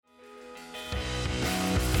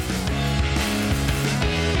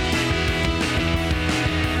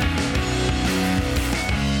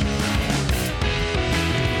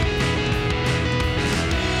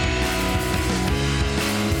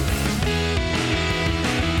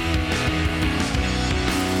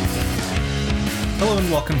Hello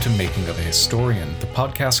and welcome to Making of a Historian, the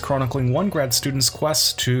podcast chronicling one grad student's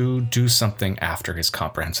quest to do something after his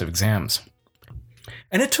comprehensive exams.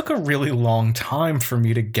 And it took a really long time for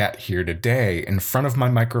me to get here today in front of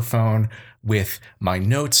my microphone with my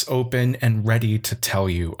notes open and ready to tell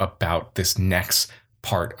you about this next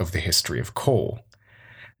part of the history of coal.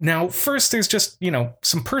 Now, first, there's just,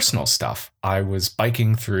 some personal stuff. I was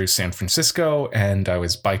biking through San Francisco and I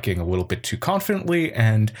was biking a little bit too confidently,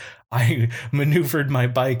 and I maneuvered my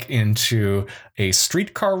bike into a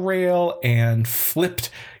streetcar rail and flipped,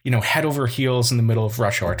 head over heels in the middle of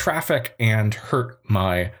rush hour traffic and hurt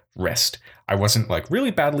my wrist. I wasn't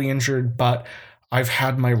really badly injured, but I've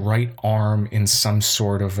had my right arm in some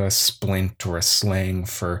sort of a splint or a sling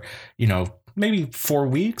for, maybe 4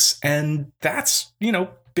 weeks. And that's,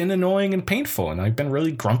 been annoying and painful, and I've been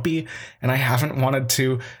really grumpy, and I haven't wanted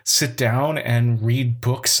to sit down and read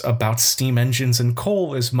books about steam engines and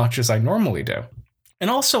coal as much as I normally do. And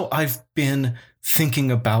also, I've been thinking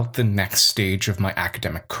about the next stage of my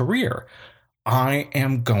academic career. I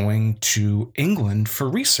am going to England for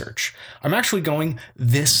research. I'm actually going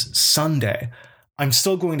this Sunday. I'm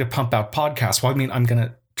still going to pump out podcasts. Well, I'm going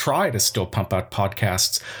to try to still pump out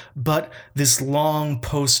podcasts, but this long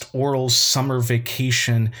post-oral summer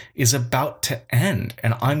vacation is about to end,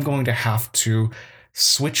 and I'm going to have to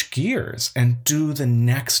switch gears and do the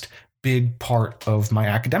next big part of my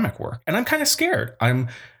academic work. And I'm kind of scared. I'm,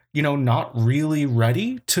 not really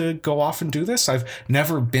ready to go off and do this. I've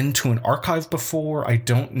never been to an archive before. I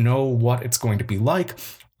don't know what it's going to be like.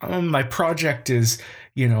 My project is,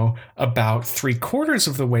 about 3/4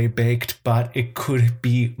 of the way baked, but it could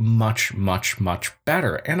be much, much, much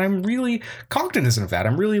better. And I'm really cognizant of that.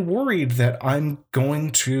 I'm really worried that I'm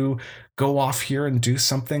going to go off here and do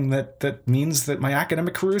something that means that my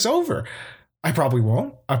academic career is over. I probably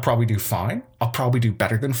won't. I'll probably do fine. I'll probably do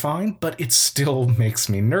better than fine, but it still makes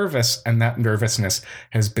me nervous. And that nervousness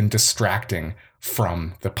has been distracting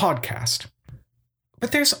from the podcast.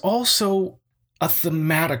 But there's also a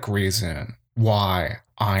thematic reason why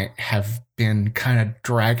I have been kind of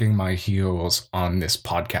dragging my heels on this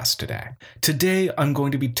podcast today. Today, I'm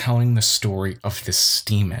going to be telling the story of the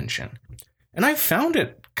steam engine. And I found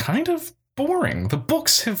it kind of boring. The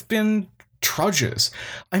books have been trudges.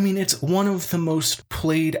 It's one of the most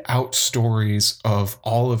played out stories of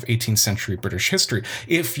all of 18th century British history.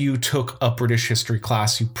 If you took a British history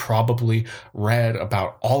class, you probably read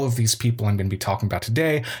about all of these people I'm going to be talking about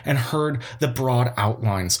today and heard the broad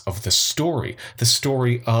outlines of the story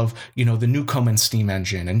of, the Newcomen steam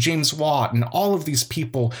engine and James Watt and all of these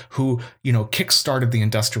people who, kickstarted the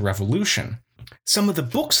Industrial Revolution. Some of the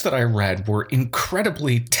books that I read were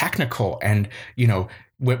incredibly technical and,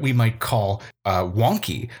 what we might call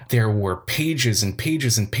wonky. There were pages and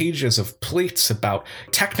pages and pages of plates about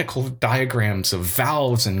technical diagrams of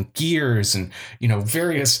valves and gears and,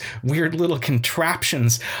 various weird little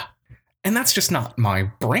contraptions. And that's just not my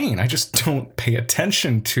brain. I just don't pay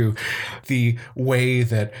attention to the way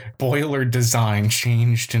that boiler design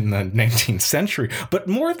changed in the 19th century. But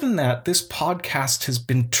more than that, this podcast has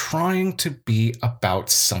been trying to be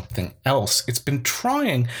about something else. It's been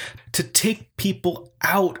trying to take people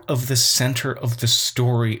out of the center of the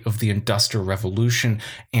story of the Industrial Revolution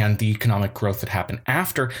and the economic growth that happened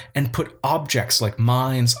after, and put objects like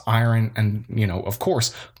mines, iron, and, of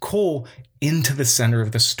course, coal into the center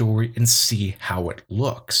of the story and see how it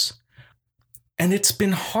looks. And it's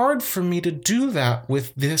been hard for me to do that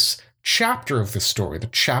with this chapter of the story, the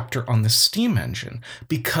chapter on the steam engine,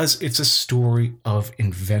 because it's a story of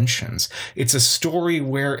inventions. It's a story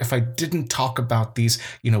where if I didn't talk about these,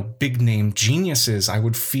 big name geniuses, I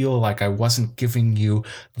would feel like I wasn't giving you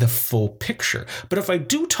the full picture. But if I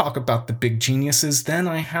do talk about the big geniuses, then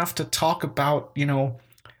I have to talk about,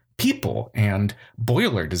 people and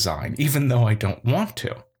boiler design, even though I don't want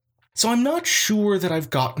to. So I'm not sure that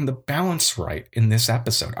I've gotten the balance right in this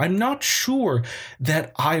episode. I'm not sure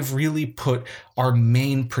that I've really put our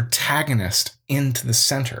main protagonist into the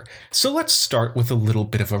center. So let's start with a little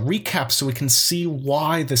bit of a recap so we can see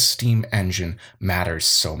why the steam engine matters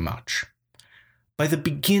so much. By the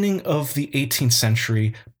beginning of the 18th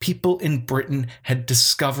century, people in Britain had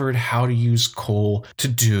discovered how to use coal to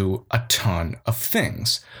do a ton of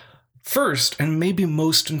things. First, and maybe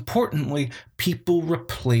most importantly, people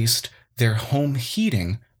replaced their home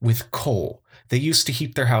heating with coal. They used to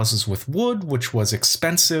heat their houses with wood, which was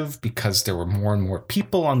expensive because there were more and more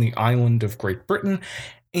people on the island of Great Britain,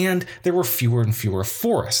 and there were fewer and fewer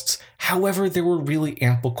forests. However, there were really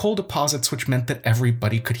ample coal deposits, which meant that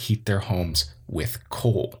everybody could heat their homes with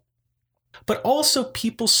coal. But also,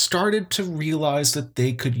 people started to realize that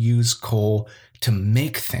they could use coal to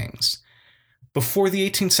make things. Before the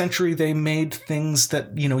 18th century, they made things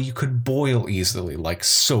that, you could boil easily, like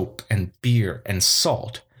soap and beer and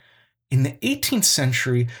salt. In the 18th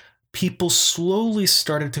century, people slowly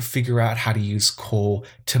started to figure out how to use coal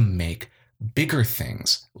to make bigger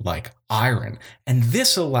things like iron. And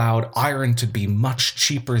this allowed iron to be much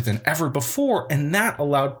cheaper than ever before, and that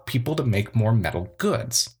allowed people to make more metal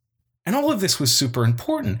goods. And all of this was super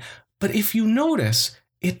important, but if you notice,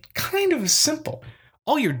 it kind of is simple.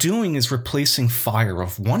 All you're doing is replacing fire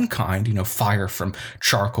of one kind, fire from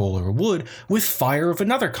charcoal or wood, with fire of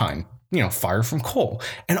another kind, fire from coal.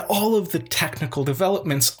 And all of the technical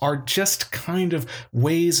developments are just kind of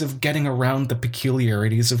ways of getting around the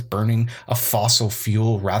peculiarities of burning a fossil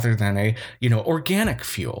fuel rather than a, organic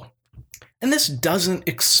fuel. And this doesn't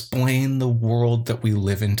explain the world that we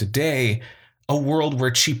live in today, a world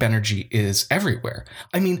where cheap energy is everywhere.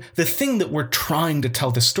 I mean, the thing that we're trying to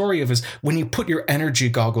tell the story of is when you put your energy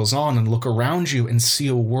goggles on and look around you and see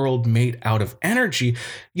a world made out of energy,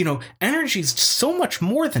 energy is so much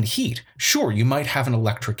more than heat. Sure, you might have an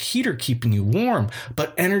electric heater keeping you warm,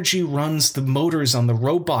 but energy runs the motors on the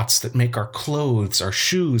robots that make our clothes, our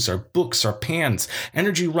shoes, our books, our pans.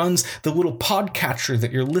 Energy runs the little podcatcher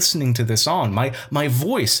that you're listening to this on. My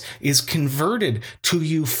voice is converted to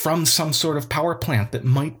you from some sort of power plant that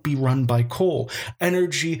might be run by coal.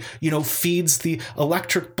 Energy, feeds the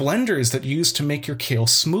electric blenders that you use to make your kale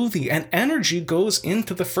smoothie. And energy goes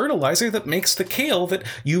into the fertilizer that makes the kale that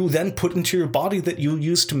you then put into your body that you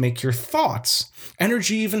use to make your thoughts.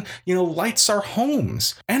 Energy even, lights our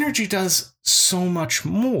homes. Energy does so much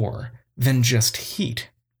more than just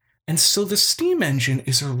heat. And so the steam engine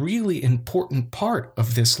is a really important part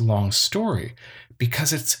of this long story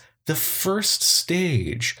because it's the first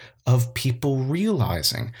stage of people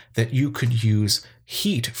realizing that you could use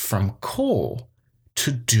heat from coal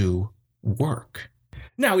to do work.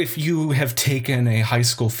 Now, if you have taken a high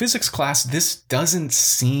school physics class, this doesn't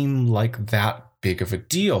seem like that big of a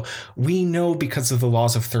deal. We know because of the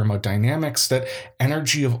laws of thermodynamics that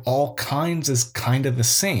energy of all kinds is kind of the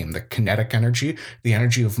same. The kinetic energy, the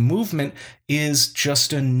energy of movement, is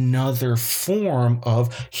just another form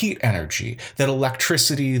of heat energy. That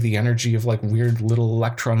electricity, the energy of like weird little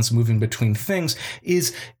electrons moving between things,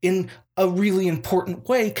 is in a really important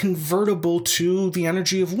way convertible to the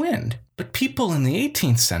energy of wind. But people in the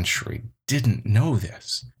 18th century didn't know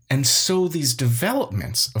this. And so these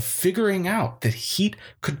developments of figuring out that heat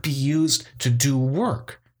could be used to do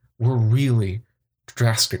work were really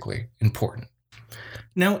drastically important.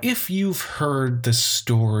 Now, if you've heard the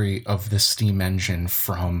story of the steam engine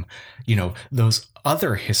from, those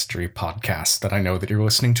other history podcasts that I know that you're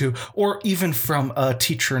listening to, or even from a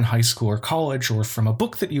teacher in high school or college, or from a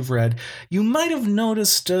book that you've read, you might have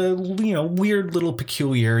noticed a, weird little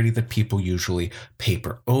peculiarity that people usually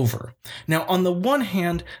paper over. Now, on the one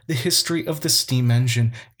hand, the history of the steam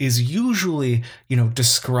engine is usually,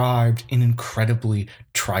 described in incredibly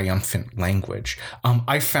triumphant language.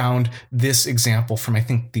 I found this example from, I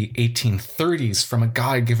think, the 1830s from a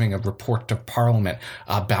guy giving a report to Parliament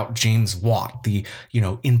about James Watt, the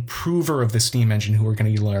improver of the steam engine, who we're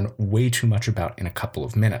going to learn way too much about in a couple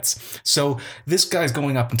of minutes. So this guy's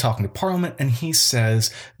going up and talking to Parliament, and he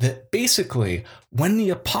says that basically when the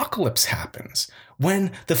apocalypse happens,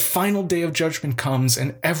 when the final day of judgment comes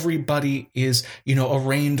and everybody is,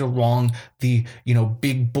 arraigned along the,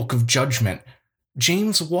 big book of judgment,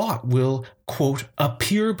 James Watt will, quote,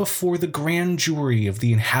 appear before the grand jury of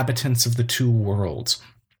the inhabitants of the two worlds.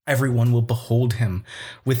 Everyone will behold him,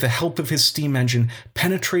 with the help of his steam engine,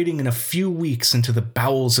 penetrating in a few weeks into the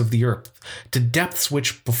bowels of the earth, to depths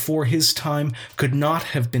which before his time could not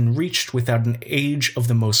have been reached without an age of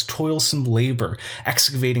the most toilsome labor,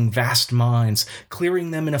 excavating vast mines, clearing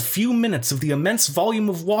them in a few minutes of the immense volume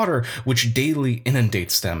of water which daily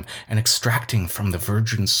inundates them, and extracting from the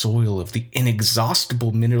virgin soil of the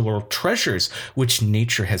inexhaustible mineral treasures which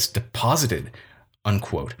nature has deposited,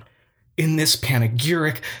 unquote. In this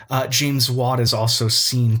panegyric, James Watt is also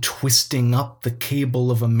seen twisting up the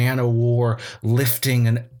cable of a man-o'-war, lifting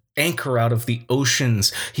an anchor out of the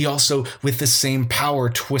oceans. He also, with the same power,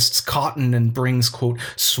 twists cotton and brings, quote,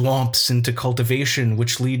 swamps into cultivation,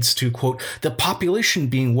 which leads to, quote, the population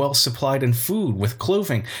being well supplied in food, with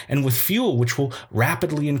clothing, and with fuel, which will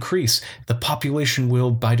rapidly increase. The population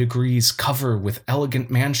will, by degrees, cover with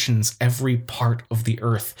elegant mansions every part of the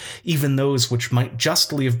earth, even those which might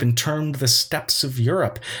justly have been termed the steppes of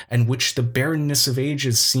Europe, and which the barrenness of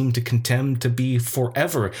ages seem to condemn to be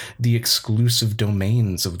forever the exclusive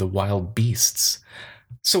domains of the wild beasts.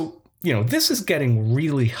 So, this is getting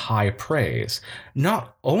really high praise.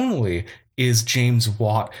 Not only is James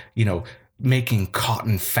Watt, making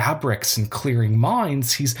cotton fabrics and clearing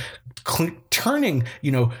mines. He's turning,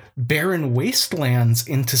 barren wastelands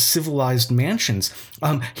into civilized mansions.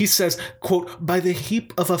 He says, quote, "By the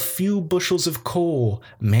heap of a few bushels of coal,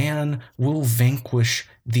 man will vanquish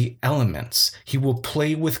the elements. He will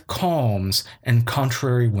play with calms and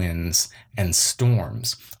contrary winds and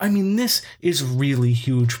storms." I mean, this is really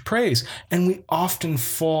huge praise, and we often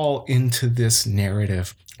fall into this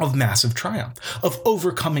narrative of massive triumph, of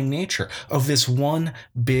overcoming nature, of this one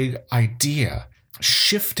big idea,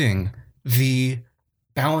 shifting the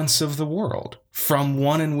balance of the world from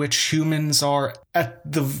one in which humans are at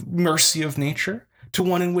the mercy of nature to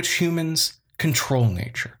one in which humans control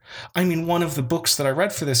nature. I mean, one of the books that I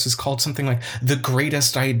read for this is called something like The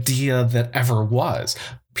Greatest Idea That Ever Was.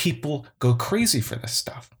 People go crazy for this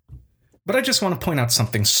stuff. But I just want to point out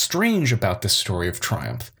something strange about this story of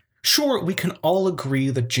triumph. Sure, we can all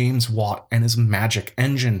agree that James Watt and his magic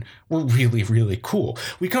engine were really, really cool.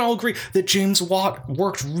 We can all agree that James Watt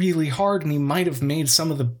worked really hard and he might have made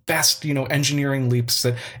some of the best, engineering leaps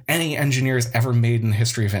that any engineer has ever made in the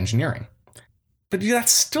history of engineering. But that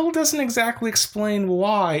still doesn't exactly explain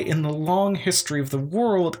why, in the long history of the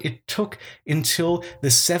world, it took until the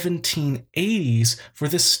 1780s for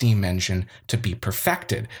the steam engine to be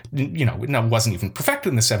perfected. It wasn't even perfected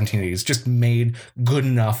in the 1780s, just made good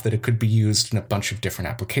enough that it could be used in a bunch of different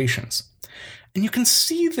applications. And you can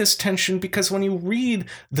see this tension because when you read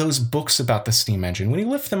those books about the steam engine, when you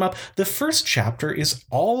lift them up, the first chapter is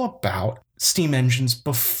all about steam engines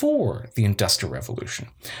before the Industrial Revolution.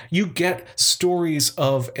 You get stories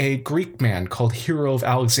of a Greek man called Hero of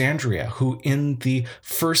Alexandria, who in the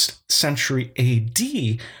 1st century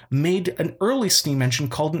AD made an early steam engine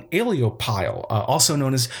called an aleopile, also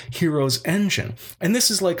known as Hero's engine. And this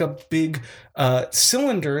is like a big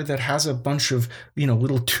cylinder that has a bunch of,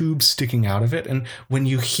 little tubes sticking out of it. And when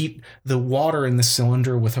you heat the water in the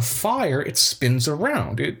cylinder with a fire, it spins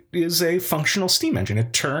around. It is a functional steam engine.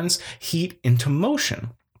 It turns heat into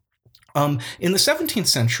motion. In the 17th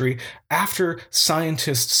century, after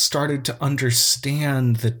scientists started to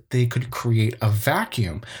understand that they could create a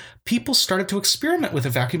vacuum, people started to experiment with a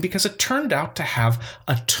vacuum because it turned out to have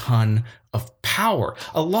a ton of power,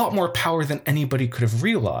 a lot more power than anybody could have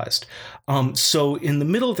realized. So in the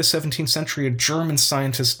middle of the 17th century, a German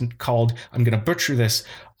scientist called, I'm going to butcher this,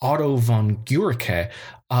 Otto von Guericke,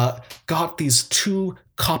 got these two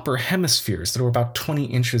copper hemispheres that were about 20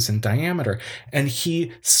 inches in diameter, and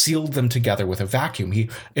he sealed them together with a vacuum. He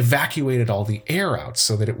evacuated all the air out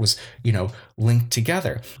so that it was, linked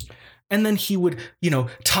together. And then he would,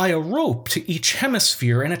 tie a rope to each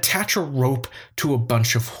hemisphere and attach a rope to a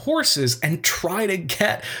bunch of horses and try to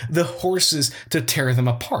get the horses to tear them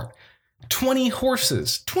apart. 20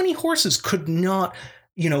 horses could not,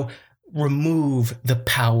 remove the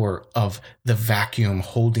power of the vacuum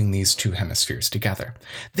holding these two hemispheres together.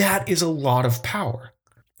 That is a lot of power.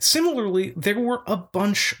 Similarly, there were a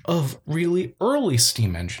bunch of really early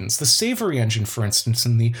steam engines, the Savory engine, for instance,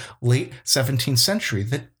 in the late 17th century,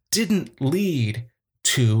 that didn't lead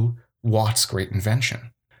to Watt's great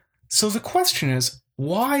invention. So the question is,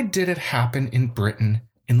 why did it happen in Britain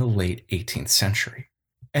in the late 18th century?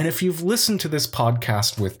 And if you've listened to this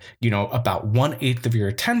podcast with, about 1/8 of your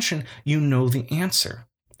attention, you know the answer.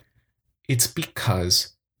 It's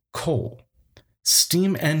because coal.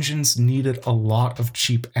 Steam engines needed a lot of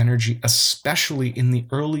cheap energy, especially in the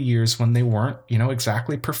early years when they weren't,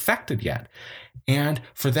 exactly perfected yet. And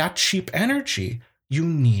for that cheap energy, you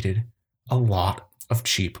needed a lot of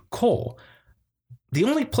cheap coal. The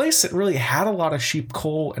only place that really had a lot of cheap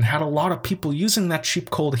coal and had a lot of people using that cheap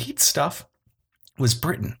coal to heat stuff was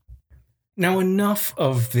Britain. Now, enough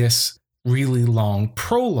of this really long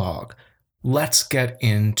prologue. Let's get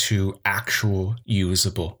into actual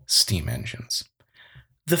usable steam engines.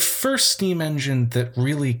 The first steam engine that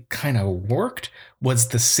really kind of worked was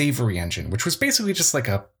the Savory engine, which was basically just like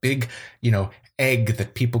a big, egg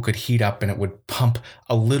that people could heat up and it would pump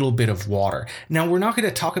a little bit of water. Now, we're not going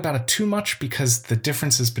to talk about it too much because the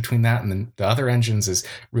differences between that and the other engines is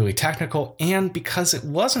really technical, and because it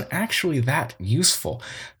wasn't actually that useful.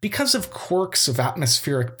 Because of quirks of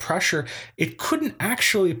atmospheric pressure, it couldn't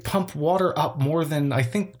actually pump water up more than, I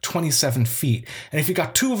think, 27 feet. And if you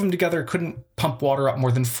got two of them together, it couldn't pump water up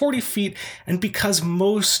more than 40 feet. And because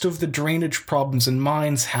most of the drainage problems in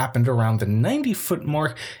mines happened around the 90-foot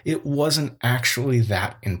mark, it wasn't actually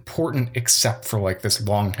that important, except for like this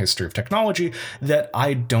long history of technology that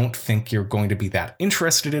I don't think you're going to be that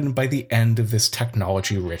interested in by the end of this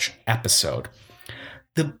technology-rich episode.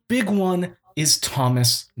 The big one is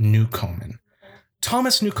Thomas Newcomen.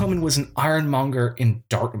 Thomas Newcomen was an ironmonger in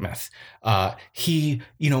Dartmouth. He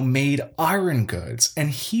made iron goods,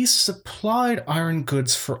 and he supplied iron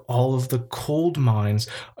goods for all of the coal mines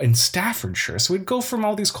in Staffordshire. So we'd go from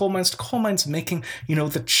all these coal mines making,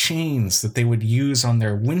 the chains that they would use on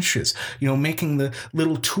their winches, making the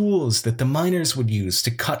little tools that the miners would use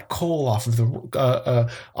to cut coal off of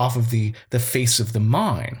the face of the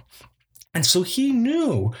mine. And so he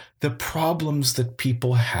knew the problems that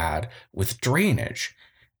people had with drainage.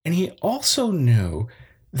 And he also knew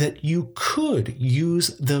that you could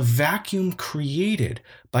use the vacuum created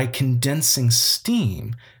by condensing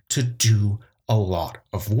steam to do a lot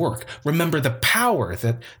of work. Remember the power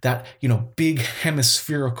that big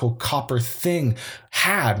hemispherical copper thing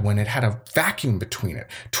had when it had a vacuum between it.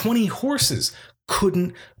 20 horses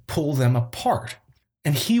couldn't pull them apart.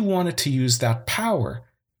 And he wanted to use that power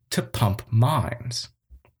to pump mines.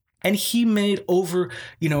 And he made over,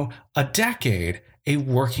 a decade a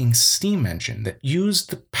working steam engine that used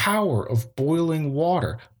the power of boiling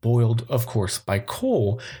water, boiled, of course, by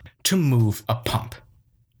coal, to move a pump.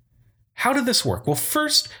 How did this work? Well,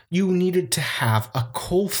 first, you needed to have a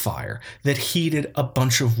coal fire that heated a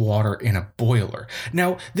bunch of water in a boiler.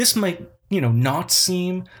 Now, this might, not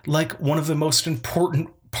seem like one of the most important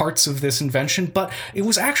parts of this invention, but it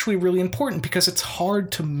was actually really important because it's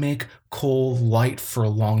hard to make coal light for a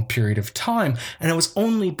long period of time. And it was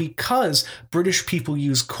only because British people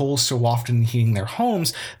used coal so often in heating their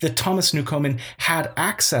homes that Thomas Newcomen had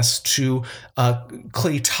access to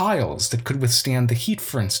clay tiles that could withstand the heat,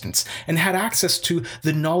 for instance, and had access to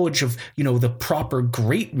the knowledge of, the proper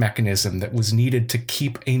grate mechanism that was needed to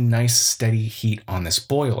keep a nice steady heat on this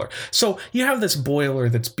boiler. So you have this boiler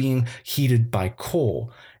that's being heated by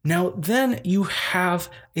coal. Now, then you have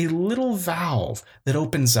a little valve that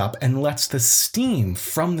opens up and lets the steam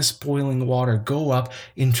from this boiling water go up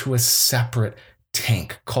into a separate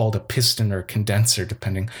tank called a piston or condenser,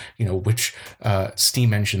 depending, which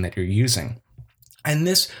steam engine that you're using. And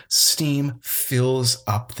this steam fills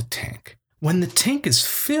up the tank. When the tank is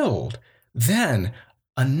filled, then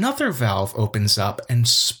another valve opens up and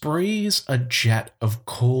sprays a jet of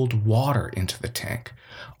cold water into the tank.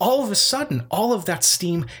 All of a sudden, all of that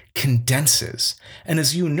steam condenses. And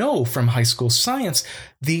as you know from high school science,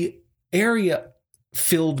 the area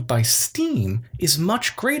filled by steam is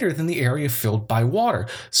much greater than the area filled by water.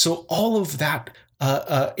 So all of that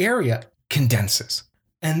area condenses.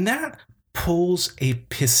 And that pulls a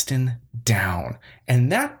piston down.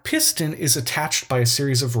 And that piston is attached by a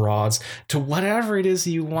series of rods to whatever it is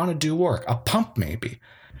you want to do work, a pump maybe.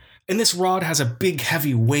 And this rod has a big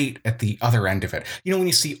heavy weight at the other end of it. When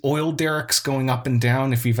you see oil derricks going up and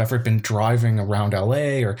down, if you've ever been driving around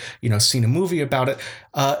LA or, seen a movie about it,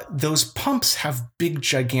 those pumps have big,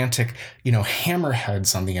 gigantic,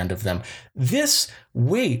 hammerheads on the end of them. This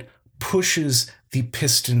weight pushes the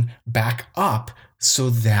piston back up so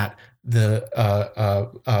that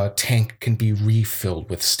the tank can be refilled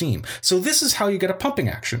with steam. So this is how you get a pumping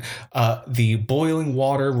action. The boiling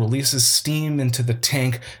water releases steam into the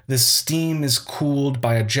tank. The steam is cooled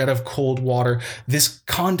by a jet of cold water. This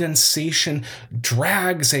condensation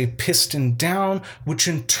drags a piston down, which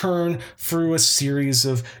in turn, through a series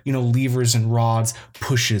of levers and rods,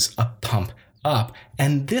 pushes a pump up.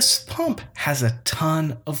 And this pump has a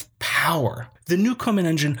ton of power. The Newcomen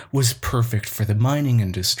engine was perfect for the mining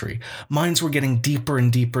industry. Mines were getting deeper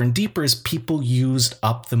and deeper and deeper as people used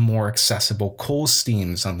up the more accessible coal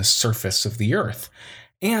seams on the surface of the earth.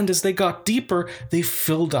 And as they got deeper, they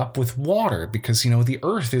filled up with water because, the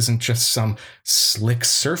earth isn't just some slick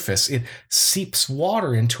surface. It seeps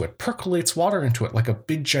water into it, percolates water into it like a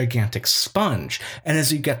big, gigantic sponge. And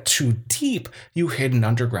as you get too deep, you hit an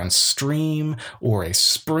underground stream or a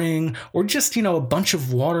spring or just, a bunch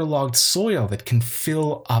of waterlogged soil that can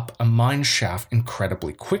fill up a mine shaft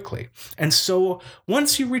incredibly quickly. And so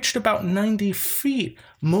once you reached about 90 feet,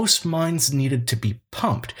 most mines needed to be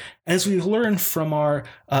pumped. As we learned from our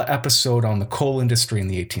episode on the coal industry in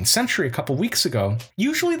the 18th century a couple weeks ago,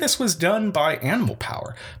 usually this was done by animal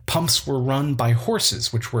power. Pumps were run by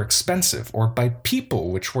horses, which were expensive, or by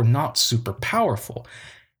people, which were not super powerful.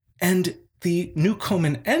 And the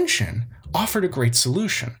Newcomen engine offered a great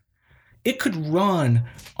solution. It could run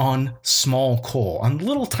on small coal, on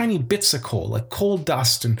little tiny bits of coal, like coal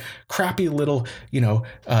dust and crappy little,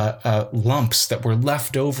 lumps that were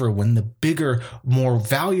left over when the bigger, more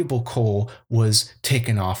valuable coal was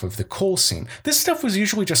taken off of the coal seam. This stuff was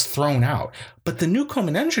usually just thrown out, but the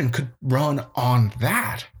Newcomen engine could run on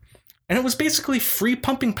that. And it was basically free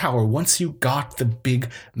pumping power once you got the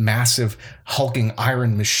big, massive, hulking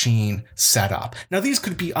iron machine set up. Now, these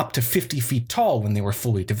could be up to 50 feet tall when they were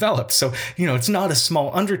fully developed. So, it's not a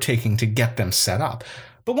small undertaking to get them set up.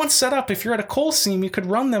 But once set up, if you're at a coal seam, you could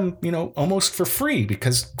run them, almost for free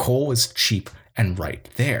because coal was cheap and right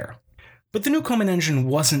there. But the Newcomen engine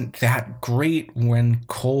wasn't that great when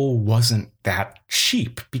coal wasn't that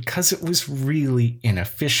cheap because it was really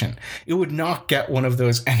inefficient. It would not get one of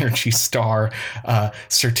those Energy Star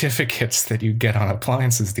certificates that you get on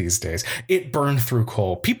appliances these days. It burned through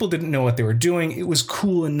coal. People didn't know what they were doing. It was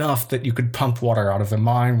cool enough that you could pump water out of the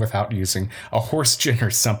mine without using a horse gin or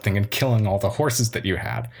something and killing all the horses that you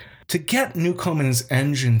had. To get Newcomen's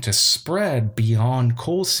engine to spread beyond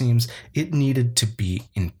coal seams, it needed to be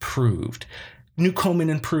improved. Newcomen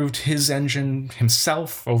improved his engine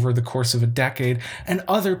himself over the course of a decade, and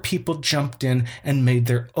other people jumped in and made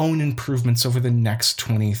their own improvements over the next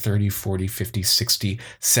 20, 30, 40, 50, 60,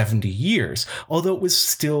 70 years, although it was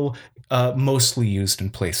still mostly used in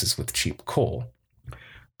places with cheap coal.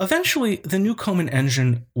 Eventually, the Newcomen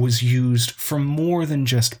engine was used for more than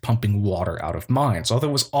just pumping water out of mines, although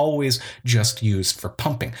it was always just used for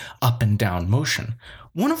pumping, up and down motion.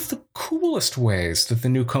 One of the coolest ways that the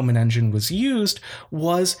Newcomen engine was used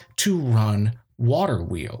was to run water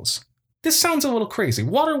wheels. This sounds a little crazy.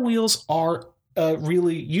 Water wheels are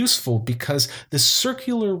really useful because the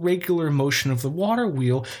circular, regular motion of the water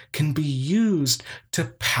wheel can be used to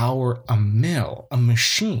power a mill, a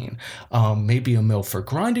machine, maybe a mill for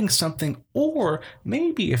grinding something, or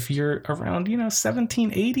maybe if you're around,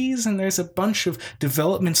 1780s and there's a bunch of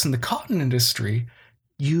developments in the cotton industry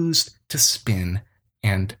used to spin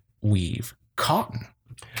and weave cotton.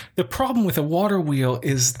 The problem with a water wheel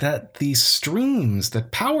is that the streams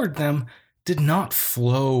that powered them did not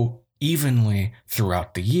flow evenly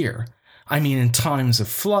throughout the year. I mean, in times of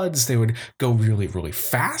floods, they would go really, really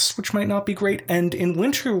fast, which might not be great. And in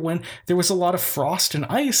winter, when there was a lot of frost and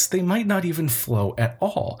ice, they might not even flow at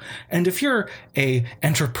all. And if you're a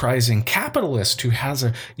enterprising capitalist who has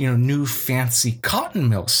a, new fancy cotton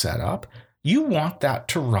mill set up, you want that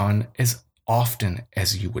to run as often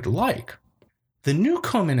as you would like. The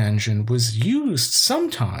Newcomen engine was used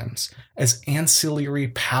sometimes as ancillary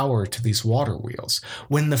power to these water wheels.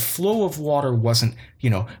 When the flow of water wasn't,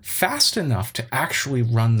 fast enough to actually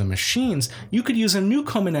run the machines, you could use a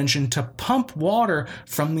Newcomen engine to pump water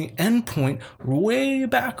from the endpoint way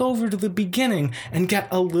back over to the beginning and get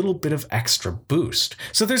a little bit of extra boost.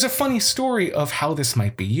 So there's a funny story of how this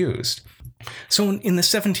might be used. So in the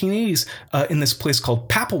 1780s, in this place called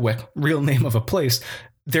Papelwick, real name of a place,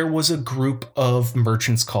 there was a group of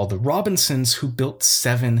merchants called the Robinsons who built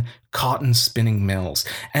 7 cotton spinning mills.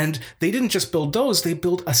 And they didn't just build those, they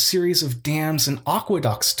built a series of dams and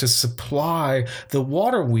aqueducts to supply the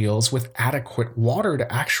water wheels with adequate water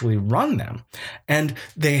to actually run them. And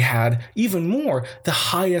they had even more, the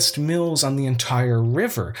highest mills on the entire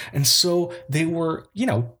river. And so they were,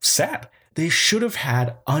 set. They should have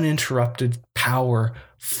had uninterrupted power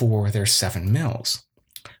for their 7 mills.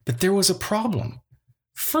 But there was a problem.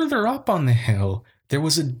 Further up on the hill, there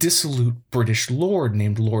was a dissolute British lord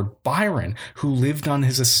named Lord Byron who lived on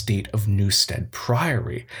his estate of Newstead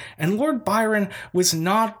Priory. And Lord Byron was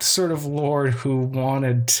not the sort of lord who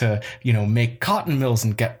wanted to, make cotton mills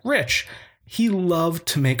and get rich. He loved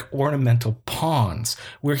to make ornamental ponds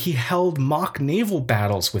where he held mock naval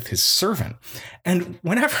battles with his servant. And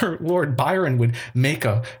whenever Lord Byron would make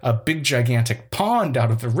a big gigantic pond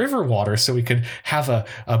out of the river water so he could have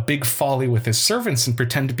a big folly with his servants and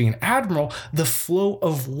pretend to be an admiral, the flow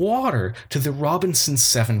of water to the Robinsons'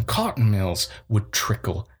 7 cotton mills would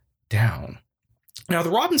trickle down. Now, the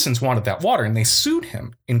Robinsons wanted that water and they sued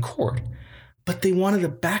him in court, but they wanted a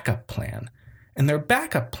backup plan. And their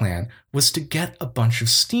backup plan was to get a bunch of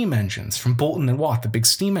steam engines from Boulton and Watt, the big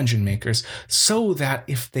steam engine makers, so that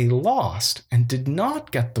if they lost and did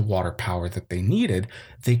not get the water power that they needed,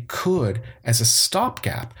 they could, as a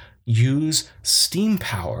stopgap, use steam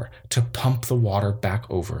power to pump the water back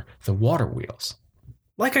over the water wheels.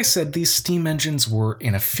 Like I said, these steam engines were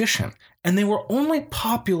inefficient, and they were only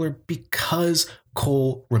popular because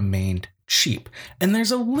coal remained cheap. And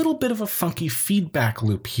there's a little bit of a funky feedback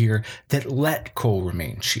loop here that let coal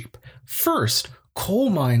remain cheap. First, coal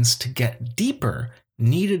mines to get deeper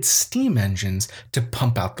needed steam engines to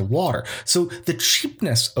pump out the water. So the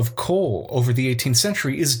cheapness of coal over the 18th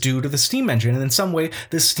century is due to the steam engine, and in some way,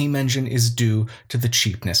 the steam engine is due to the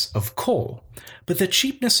cheapness of coal. But the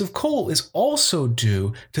cheapness of coal is also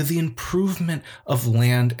due to the improvement of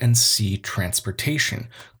land and sea transportation.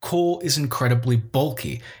 Coal is incredibly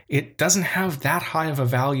bulky. It doesn't have that high of a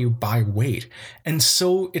value by weight, and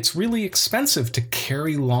so it's really expensive to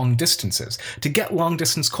carry long distances. To get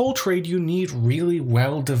long-distance coal trade, you need really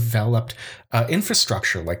well-developed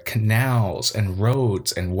infrastructure like canals and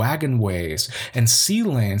roads and wagonways and sea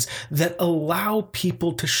lanes that allow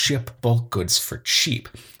people to ship bulk goods for cheap.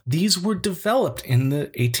 These were developed in the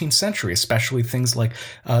 18th century, especially things like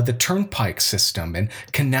the turnpike system and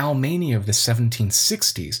canal mania of the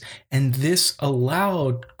 1760s. And this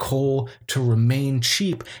allowed coal to remain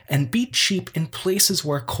cheap and be cheap in places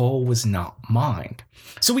where coal was not mined.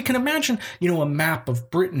 So we can imagine, a map of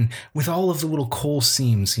Britain with all of the little coal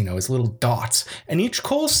seams, as little dots. And each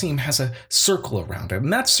coal seam has a circle around it.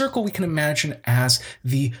 And that circle we can imagine as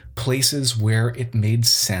the places where it made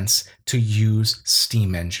sense to use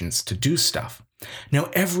steam engines to do stuff. Now,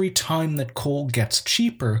 every time that coal gets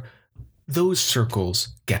cheaper, those circles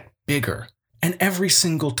get bigger. And every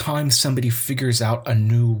single time somebody figures out a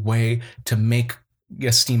new way to make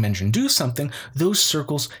a steam engine do something, those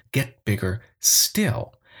circles get bigger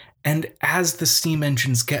still. And as the steam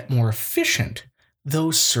engines get more efficient,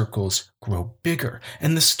 those circles grow bigger.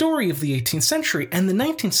 And the story of the 18th century and the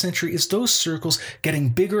 19th century is those circles getting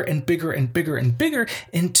bigger and bigger and bigger and bigger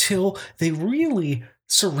until they really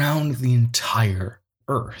surround the entire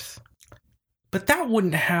Earth. But that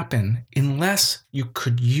wouldn't happen unless you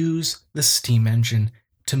could use the steam engine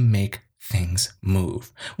to make things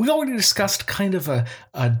move. We already discussed kind of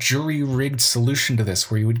a jury-rigged solution to this,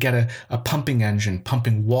 where you would get a pumping engine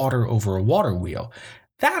pumping water over a water wheel.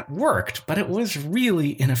 That worked, but it was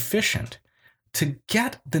really inefficient. To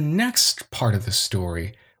get the next part of the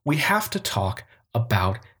story, we have to talk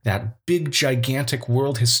about that big, gigantic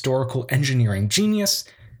world historical engineering genius,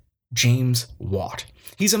 James Watt.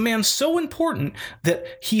 He's a man so important that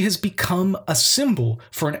he has become a symbol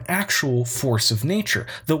for an actual force of nature.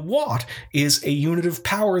 The watt is a unit of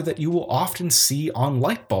power that you will often see on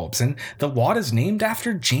light bulbs, and the watt is named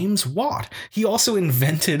after James Watt. He also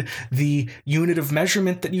invented the unit of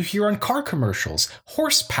measurement that you hear on car commercials,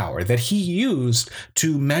 horsepower, that he used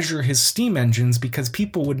to measure his steam engines because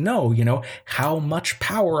people would know, how much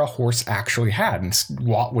power a horse actually had. And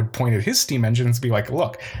Watt would point at his steam engines and be like,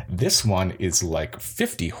 look, this one is like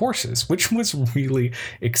 50 horses, which was really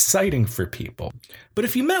exciting for people. But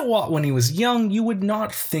if you met Watt when he was young, you would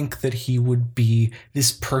not think that he would be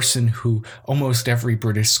this person who almost every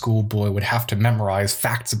British schoolboy would have to memorize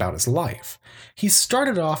facts about his life. He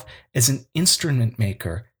started off as an instrument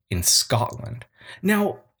maker in Scotland.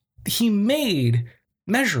 Now, he made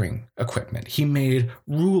measuring equipment. He made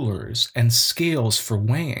rulers and scales for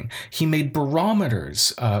weighing. He made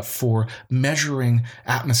barometers for measuring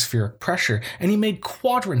atmospheric pressure. And he made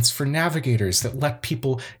quadrants for navigators that let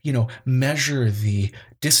people, measure the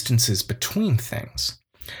distances between things.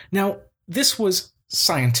 Now, this was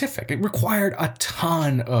scientific. It required a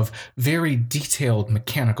ton of very detailed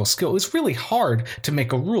mechanical skill. It was really hard to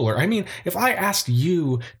make a ruler. I mean, if I asked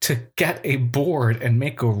you to get a board and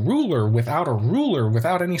make a ruler,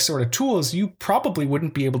 without any sort of tools, you probably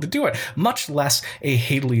wouldn't be able to do it, much less a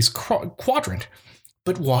Hadley's quadrant.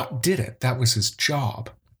 But Watt did it. That was his job.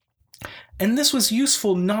 And this was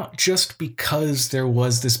useful not just because there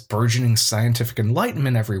was this burgeoning scientific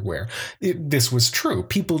enlightenment everywhere. This was true.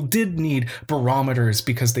 People did need barometers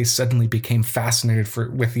because they suddenly became fascinated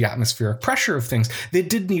with the atmospheric pressure of things. They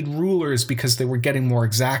did need rulers because they were getting more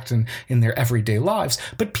exact in their everyday lives.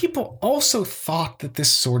 But people also thought that this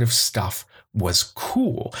sort of stuff was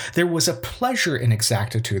cool. There was a pleasure in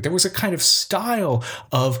exactitude. There was a kind of style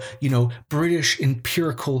of, British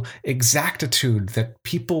empirical exactitude that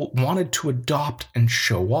people wanted to adopt and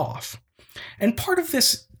show off. And part of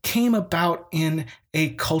this came about in a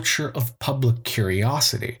culture of public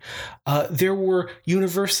curiosity. There were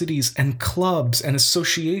universities and clubs and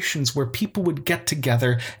associations where people would get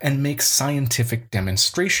together and make scientific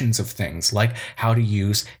demonstrations of things, like how to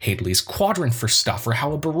use Hadley's quadrant for stuff or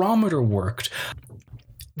how a barometer worked.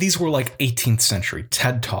 These were like 18th century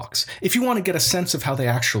TED Talks. If you want to get a sense of how they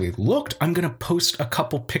actually looked, I'm going to post a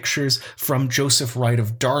couple pictures from Joseph Wright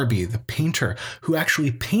of Derby, the painter, who actually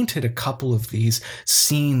painted a couple of these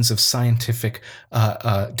scenes of scientific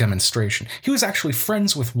demonstration. He was actually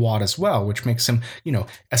friends with Watt as well, which makes him,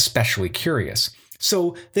 especially curious.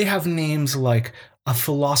 So they have names like a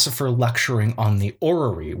philosopher lecturing on the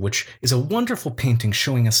orrery, which is a wonderful painting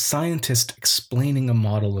showing a scientist explaining a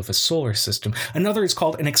model of a solar system. Another is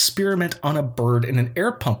called An Experiment on a Bird in an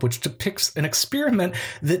Air Pump, which depicts an experiment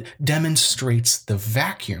that demonstrates the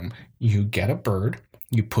vacuum. You get a bird,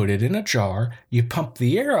 you put it in a jar, you pump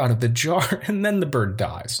the air out of the jar, and then the bird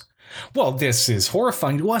dies. Well, this is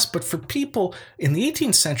horrifying to us, but for people in the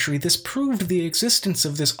 18th century, this proved the existence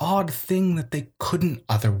of this odd thing that they couldn't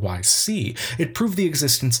otherwise see. It proved the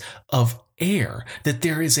existence of air, that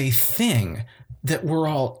there is a thing that we're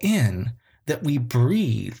all in, that we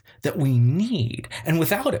breathe, that we need, and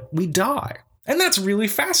without it, we die. And that's really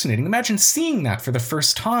fascinating. Imagine seeing that for the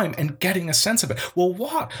first time and getting a sense of it. Well,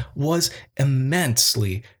 Watt was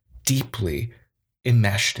immensely, deeply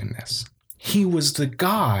enmeshed in this. He was the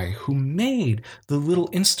guy who made the little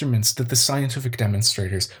instruments that the scientific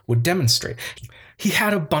demonstrators would demonstrate. He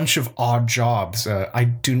had a bunch of odd jobs. I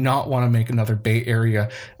do not want to make another Bay Area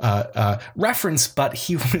reference, but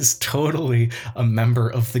he was totally a member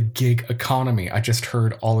of the gig economy. I just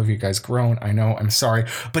heard all of you guys groan. I know, I'm sorry.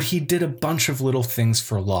 But he did a bunch of little things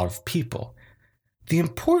for a lot of people. The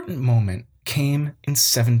important moment came in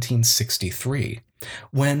 1763,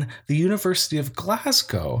 when the University of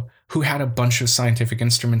Glasgow, who had a bunch of scientific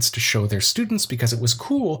instruments to show their students because it was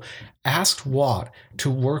cool, asked Watt to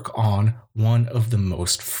work on one of the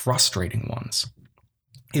most frustrating ones.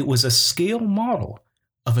 It was a scale model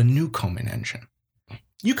of a Newcomen engine.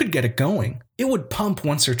 You could get it going. It would pump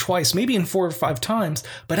once or twice, maybe in 4 or 5 times,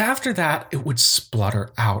 but after that, it would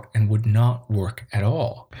splutter out and would not work at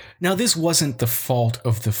all. Now, this wasn't the fault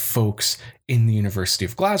of the folks in the University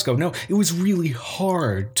of Glasgow. No, it was really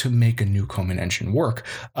hard to make a Newcomen engine work.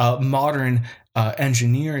 Modern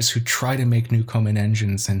engineers who try to make Newcomen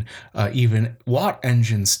engines and even Watt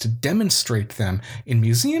engines to demonstrate them in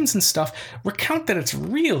museums and stuff recount that it's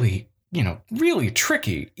really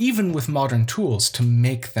tricky, even with modern tools, to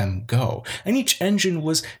make them go. And each engine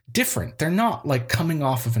was different. They're not like coming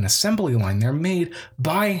off of an assembly line. They're made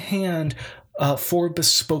by hand for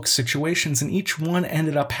bespoke situations, and each one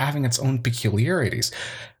ended up having its own peculiarities.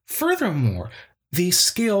 Furthermore, the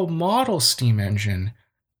scale model steam engine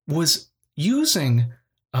was using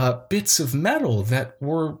bits of metal that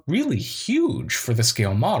were really huge for the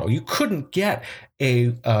scale model. You couldn't get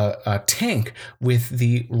a tank with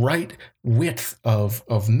the right width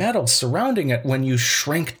of metal surrounding it when you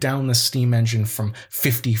shrank down the steam engine from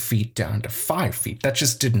 50 feet down to 5 feet. That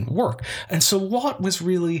just didn't work. And so Watt was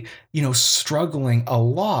really, struggling a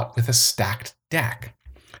lot with a stacked deck.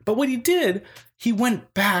 But what he did, he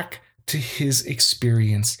went back to his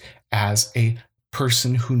experience as a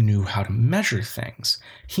person who knew how to measure things.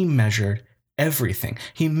 He measured everything.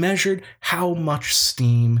 He measured how much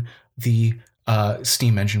steam the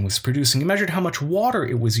steam engine was producing. He measured how much water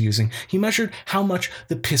it was using. He measured how much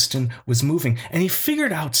the piston was moving. And he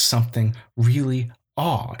figured out something really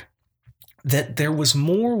odd, that there was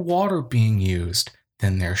more water being used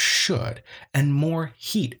than there should, and more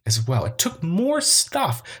heat as well. It took more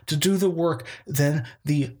stuff to do the work than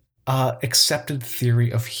the accepted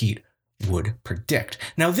theory of heat would predict.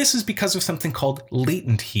 Now, this is because of something called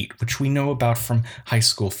latent heat, which we know about from high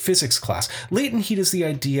school physics class. Latent heat is the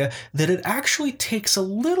idea that it actually takes a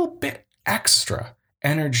little bit extra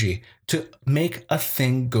energy to make a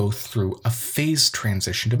thing go through a phase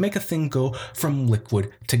transition, to make a thing go from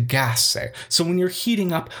liquid to gas, say. So when you're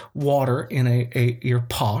heating up water in your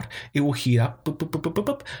pot, it will heat up boop, boop, boop, boop, boop,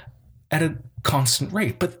 boop, at a constant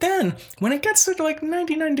rate. But then when it gets to like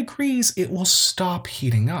 99 degrees, it will stop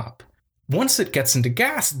heating up. Once it gets into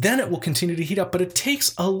gas, then it will continue to heat up, but it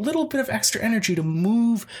takes a little bit of extra energy to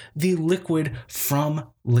move the liquid from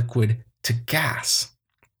liquid to gas.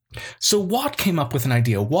 So Watt came up with an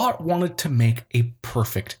idea. Watt wanted to make a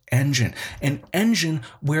perfect engine, an engine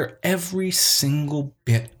where every single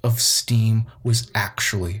bit of steam was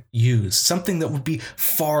actually used, something that would be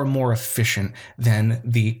far more efficient than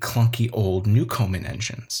the clunky old Newcomen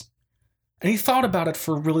engines. And he thought about it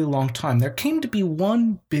for a really long time. There came to be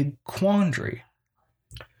one big quandary.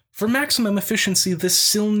 For maximum efficiency, the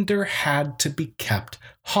cylinder had to be kept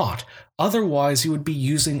hot. Otherwise, you would be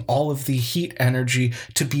using all of the heat energy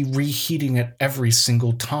to be reheating it every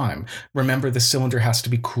single time. Remember, the cylinder has to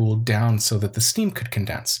be cooled down so that the steam could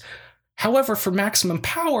condense. However, for maximum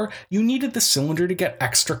power, you needed the cylinder to get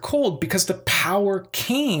extra cold because the power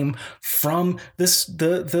came from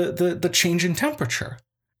the change in temperature.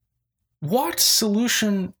 Watt's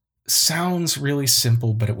solution sounds really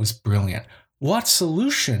simple, but it was brilliant. Watt's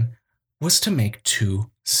solution was to make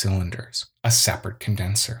 2 cylinders, a separate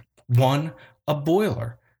condenser. One, a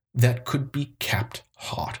boiler that could be kept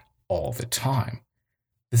hot all the time.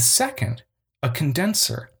 The second, a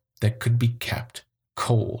condenser that could be kept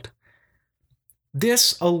cold.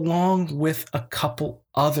 This, along with a couple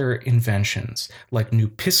other inventions, like new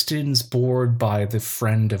pistons bored by the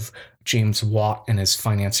friend of James Watt and his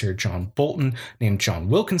financier John Bolton, named John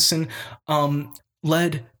Wilkinson,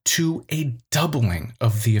 led to a doubling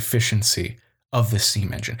of the efficiency of the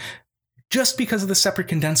steam engine. Just because of the separate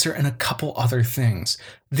condenser and a couple other things,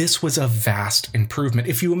 this was a vast improvement.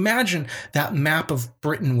 If you imagine that map of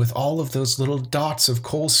Britain with all of those little dots of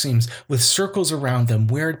coal seams with circles around them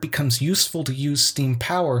where it becomes useful to use steam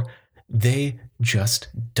power, they just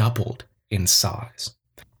doubled in size.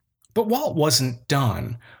 But Watt wasn't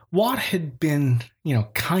done. Watt had been,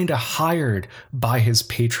 kind of hired by his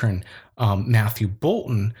patron, Matthew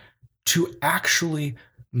Boulton, to actually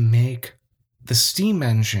make the steam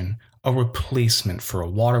engine a replacement for a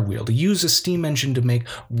water wheel, to use a steam engine to make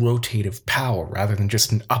rotative power rather than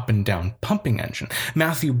just an up and down pumping engine.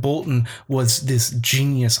 Matthew Boulton was this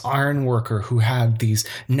genius iron worker who had these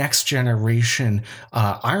next generation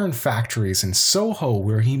iron factories in Soho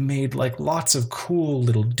where he made lots of cool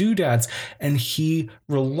little doodads, and he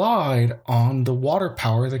relied on the water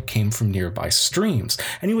power that came from nearby streams.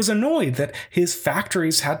 And he was annoyed that his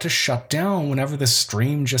factories had to shut down whenever the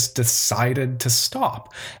stream just decided to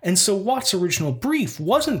stop. And so Watt's original brief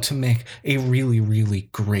wasn't to make a really, really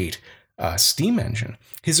great steam engine.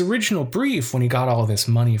 His original brief, when he got all this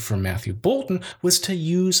money from Matthew Boulton, was to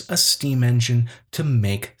use a steam engine to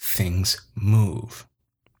make things move.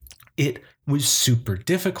 It was super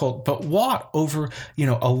difficult, but Watt, over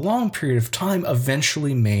a long period of time,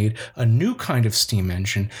 eventually made a new kind of steam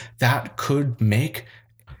engine that could make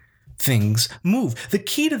things move. The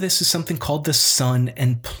key to this is something called the sun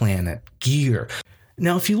and planet gear.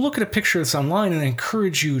 Now, if you look at a picture of this online, and I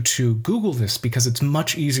encourage you to Google this because it's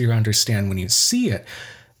much easier to understand when you see it,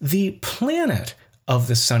 the planet of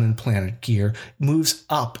the sun and planet gear moves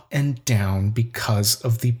up and down because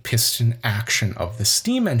of the piston action of the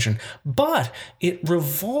steam engine, but it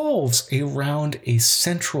revolves around a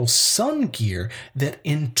central sun gear that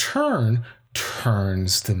in turn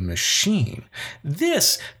turns the machine.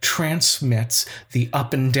 This transmits the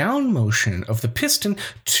up and down motion of the piston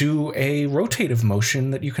to a rotative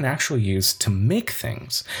motion that you can actually use to make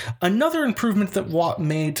things. Another improvement that Watt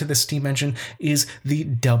made to the steam engine is the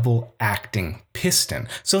double acting piston.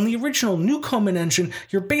 So in the original Newcomen engine,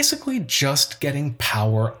 you're basically just getting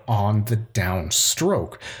power on the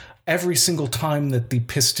downstroke. Every single time that the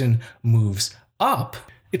piston moves up,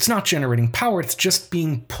 it's not generating power, it's just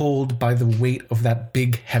being pulled by the weight of that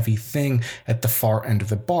big heavy thing at the far end of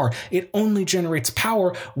the bar. It only generates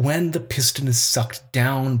power when the piston is sucked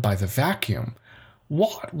down by the vacuum.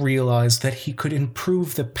 Watt realized that he could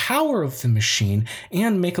improve the power of the machine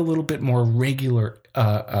and make a little bit more regular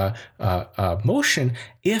motion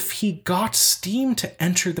if he got steam to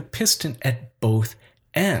enter the piston at both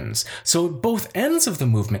ends. So at both ends of the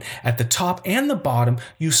movement, at the top and the bottom,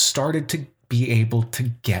 you started to be able to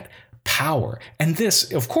get power. And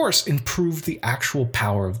this, of course, improved the actual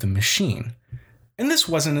power of the machine. And this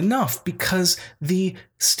wasn't enough because the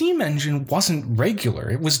steam engine wasn't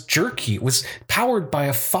regular. It was jerky. It was powered by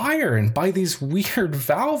a fire and by these weird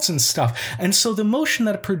valves and stuff. And so the motion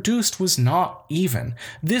that it produced was not even.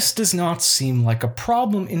 This does not seem like a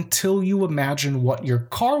problem until you imagine what your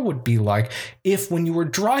car would be like if when you were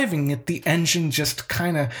driving it, the engine just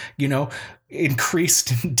kind of,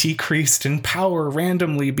 increased and decreased in power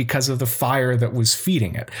randomly because of the fire that was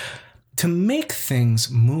feeding it. To make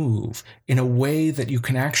things move in a way that you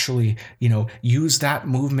can actually, use that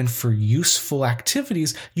movement for useful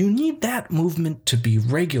activities, you need that movement to be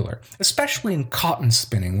regular, especially in cotton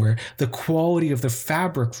spinning, where the quality of the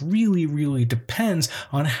fabric really, really depends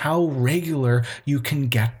on how regular you can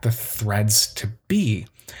get the threads to be.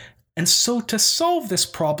 And so to solve this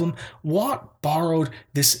problem, Watt borrowed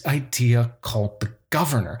this idea called the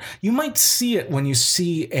governor. You might see it when you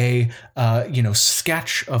see a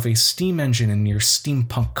sketch of a steam engine in your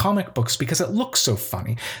steampunk comic books because it looks so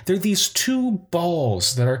funny. They're these two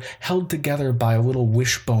balls that are held together by a little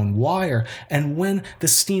wishbone wire, and when the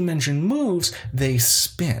steam engine moves, they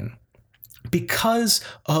spin. Because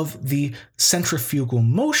of the centrifugal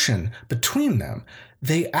motion between them,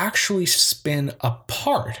 they actually spin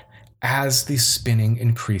apart as the spinning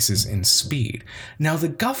increases in speed. Now, the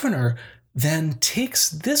governor then takes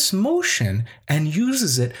this motion and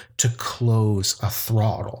uses it to close a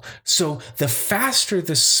throttle. So the faster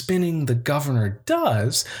the spinning the governor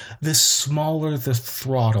does, the smaller the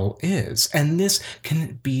throttle is. And this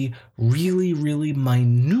can be really, really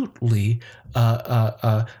minutely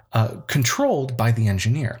controlled by the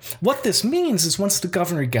engineer. What this means is once the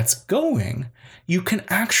governor gets going, you can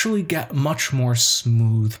actually get much more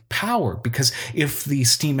smooth power, because if the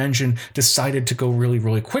steam engine decided to go really,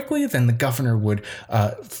 really quickly, then the governor would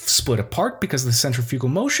split apart because of the centrifugal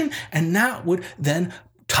motion, and that would then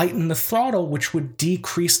tighten the throttle, which would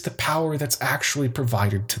decrease the power that's actually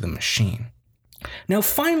provided to the machine. Now,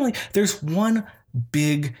 finally, there's one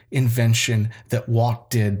big invention that Watt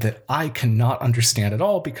did that I cannot understand at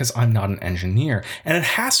all because I'm not an engineer, and it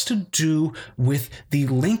has to do with the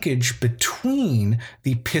linkage between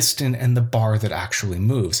the piston and the bar that actually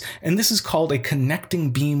moves. And this is called a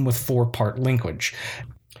connecting beam with four-part linkage.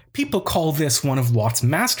 People call this one of Watt's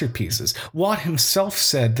masterpieces. Watt himself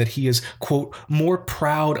said that he is, quote, more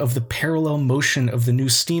proud of the parallel motion of the new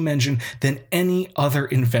steam engine than any other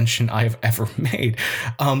invention I have ever made.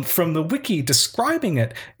 From the wiki describing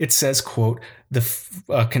it, it says, quote,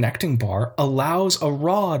 the connecting bar allows a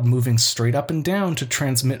rod moving straight up and down to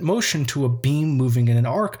transmit motion to a beam moving in an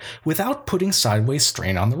arc without putting sideways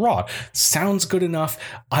strain on the rod. Sounds good enough.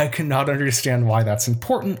 I cannot understand why that's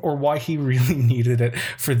important or why he really needed it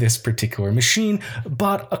for this particular machine,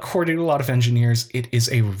 but according to a lot of engineers, it is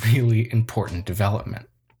a really important development.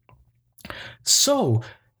 So,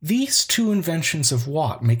 these two inventions of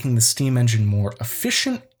Watt, making the steam engine more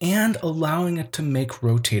efficient and allowing it to make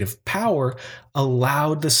rotative power,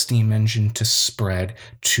 allowed the steam engine to spread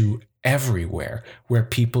to everywhere where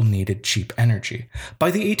people needed cheap energy. By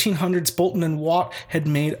the 1800s, Boulton and Watt had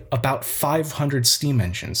made about 500 steam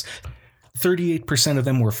engines. 38% of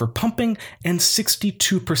them were for pumping, and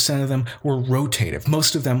 62% of them were rotative.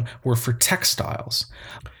 Most of them were for textiles.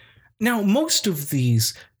 Now, most of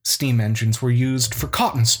these steam engines were used for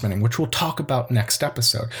cotton spinning, which we'll talk about next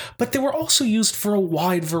episode, but they were also used for a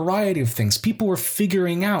wide variety of things. People were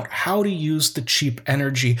figuring out how to use the cheap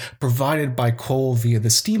energy provided by coal via the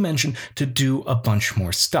steam engine to do a bunch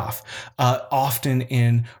more stuff. Often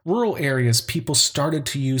in rural areas, people started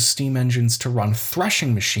to use steam engines to run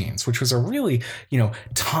threshing machines, which was a really,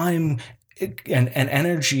 time and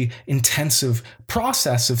energy intensive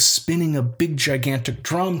process of spinning a big gigantic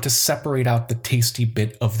drum to separate out the tasty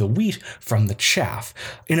bit of the wheat from the chaff.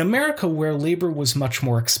 In America, where labor was much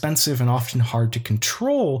more expensive and often hard to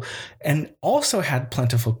control, and also had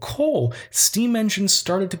plentiful coal, steam engines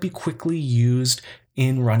started to be quickly used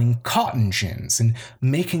in running cotton gins and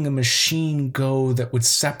making a machine go that would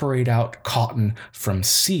separate out cotton from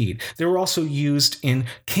seed. They were also used in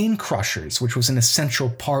cane crushers, which was an essential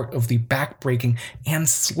part of the backbreaking and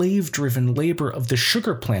slave-driven labor of the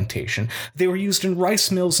sugar plantation. They were used in rice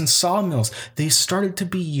mills and sawmills. They started to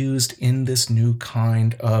be used in this new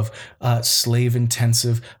kind of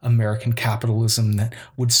slave-intensive American capitalism that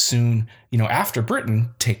would soon, after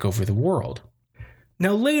Britain, take over the world.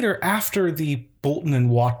 Now later, after the Boulton and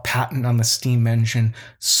Watt patent on the steam engine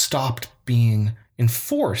stopped being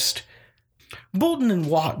enforced, Boulton and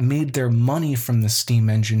Watt made their money from the steam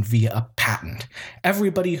engine via a patent.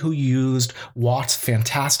 Everybody who used Watt's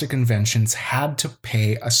fantastic inventions had to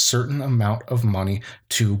pay a certain amount of money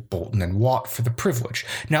to Boulton and Watt for the privilege.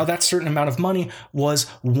 Now, that certain amount of money was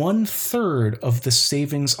 1/3 of the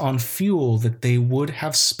savings on fuel that they would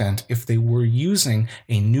have spent if they were using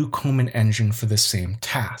a Newcomen engine for the same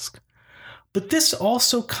task. But this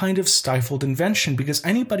also kind of stifled invention, because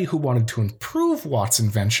anybody who wanted to improve Watt's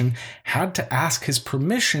invention had to ask his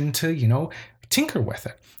permission to, tinker with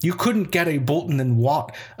it. You couldn't get a Boulton and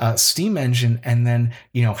Watt steam engine and then,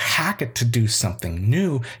 hack it to do something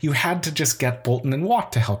new. You had to just get Boulton and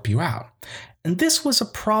Watt to help you out. And this was a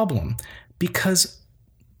problem because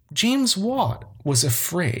James Watt was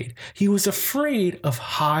afraid. He was afraid of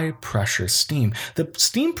high-pressure steam. The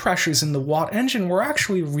steam pressures in the Watt engine were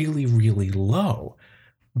actually really, really low.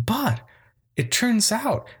 But it turns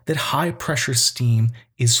out that high-pressure steam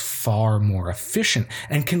is far more efficient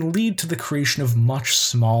and can lead to the creation of much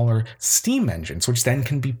smaller steam engines, which then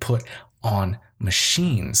can be put on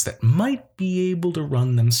machines that might be able to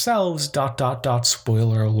run themselves, ...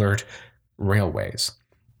 spoiler alert, railways.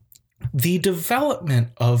 The development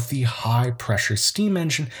of the high-pressure steam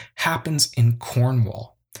engine happens in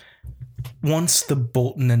Cornwall once the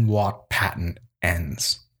Boulton and Watt patent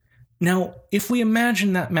ends. Now, if we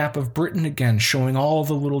imagine that map of Britain again, showing all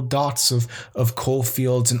the little dots of coal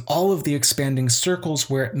fields and all of the expanding circles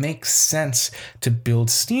where it makes sense to build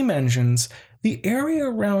steam engines, the area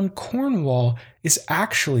around Cornwall is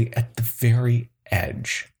actually at the very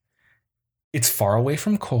edge. It's far away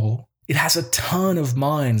from coal. It has a ton of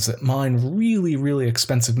mines that mine really, really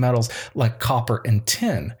expensive metals like copper and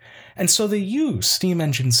tin. And so they use steam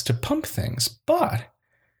engines to pump things. But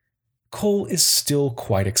coal is still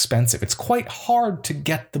quite expensive. It's quite hard to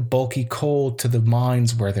get the bulky coal to the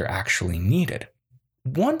mines where they're actually needed.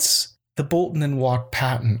 Once the Boulton and Watt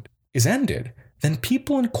patent is ended, then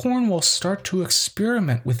people in Cornwall start to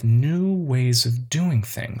experiment with new ways of doing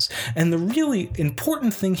things. And the really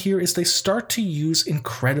important thing here is they start to use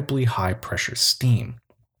incredibly high pressure steam.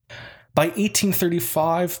 By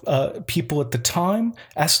 1835, people at the time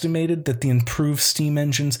estimated that the improved steam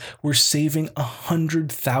engines were saving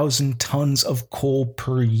 100,000 tons of coal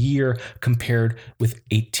per year compared with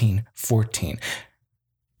 1814.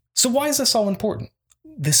 So why is this all important?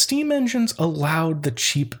 The steam engines allowed the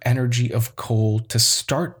cheap energy of coal to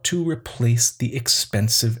start to replace the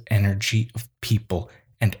expensive energy of people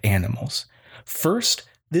and animals. First,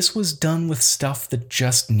 this was done with stuff that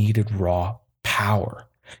just needed raw power.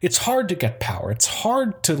 It's hard to get power. It's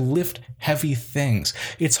hard to lift heavy things.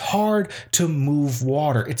 It's hard to move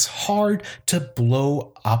water. It's hard to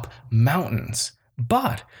blow up mountains.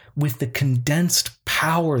 But with the condensed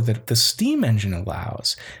power that the steam engine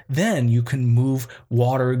allows, then you can move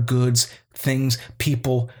water, goods, things,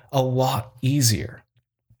 people a lot easier.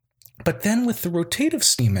 But then with the rotative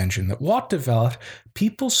steam engine that Watt developed,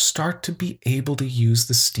 people start to be able to use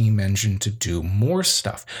the steam engine to do more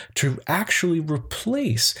stuff, to actually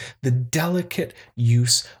replace the delicate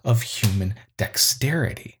use of human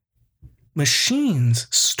dexterity. Machines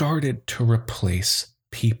started to replace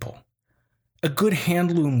people. A good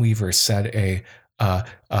hand loom weaver, said a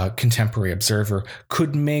contemporary observer,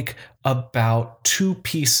 could make about 2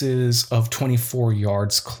 pieces of 24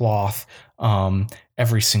 yards cloth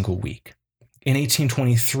every single week. In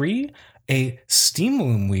 1823, a steam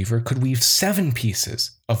loom weaver could weave 7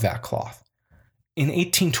 pieces of that cloth. In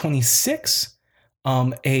 1826,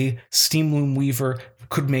 a steam loom weaver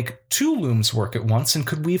could make 2 looms work at once and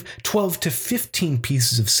could weave 12 to 15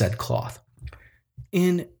 pieces of said cloth.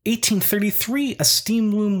 In 1833, a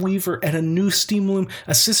steam loom weaver at a new steam loom,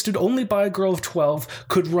 assisted only by a girl of 12,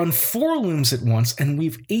 could run 4 looms at once and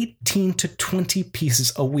weave 18 to 20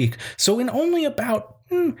 pieces a week. So in only about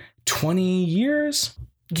 20 years,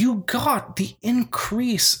 you got the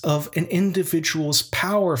increase of an individual's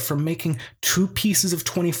power from making 2 pieces of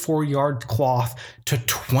 24-yard cloth to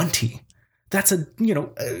 20. That's an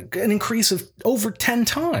increase of over 10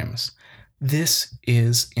 times. This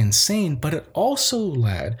is insane, but it also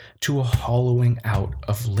led to a hollowing out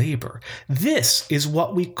of labor. This is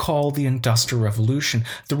what we call the Industrial Revolution,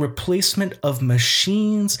 the replacement of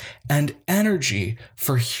machines and energy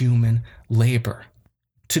for human labor.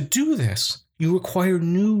 To do this, you require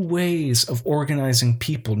new ways of organizing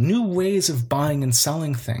people, new ways of buying and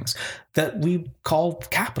selling things that we call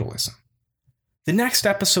capitalism. The next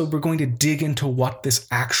episode, we're going to dig into what this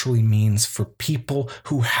actually means for people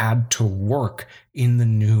who had to work in the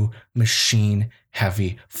new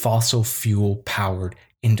machine-heavy, fossil fuel-powered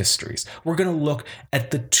industries. We're going to look at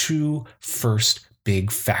the 2 first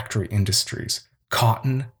big factory industries,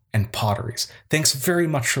 cotton and potteries. Thanks very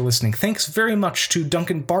much for listening. Thanks very much to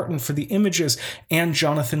Duncan Barton for the images and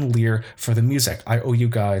Jonathan Lear for the music. I owe you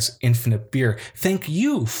guys infinite beer. Thank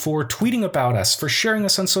you for tweeting about us, for sharing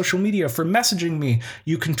us on social media, for messaging me.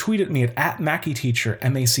 You can tweet at me at @MackieTeacher,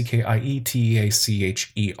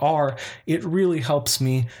 MackieTeacher. It really helps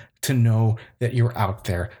me to know that you're out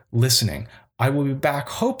there listening. I will be back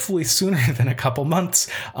hopefully sooner than a couple months,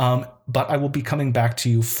 but I will be coming back to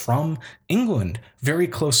you from England, very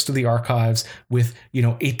close to the archives with,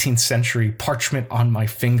 18th century parchment on my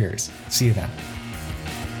fingers. See you then.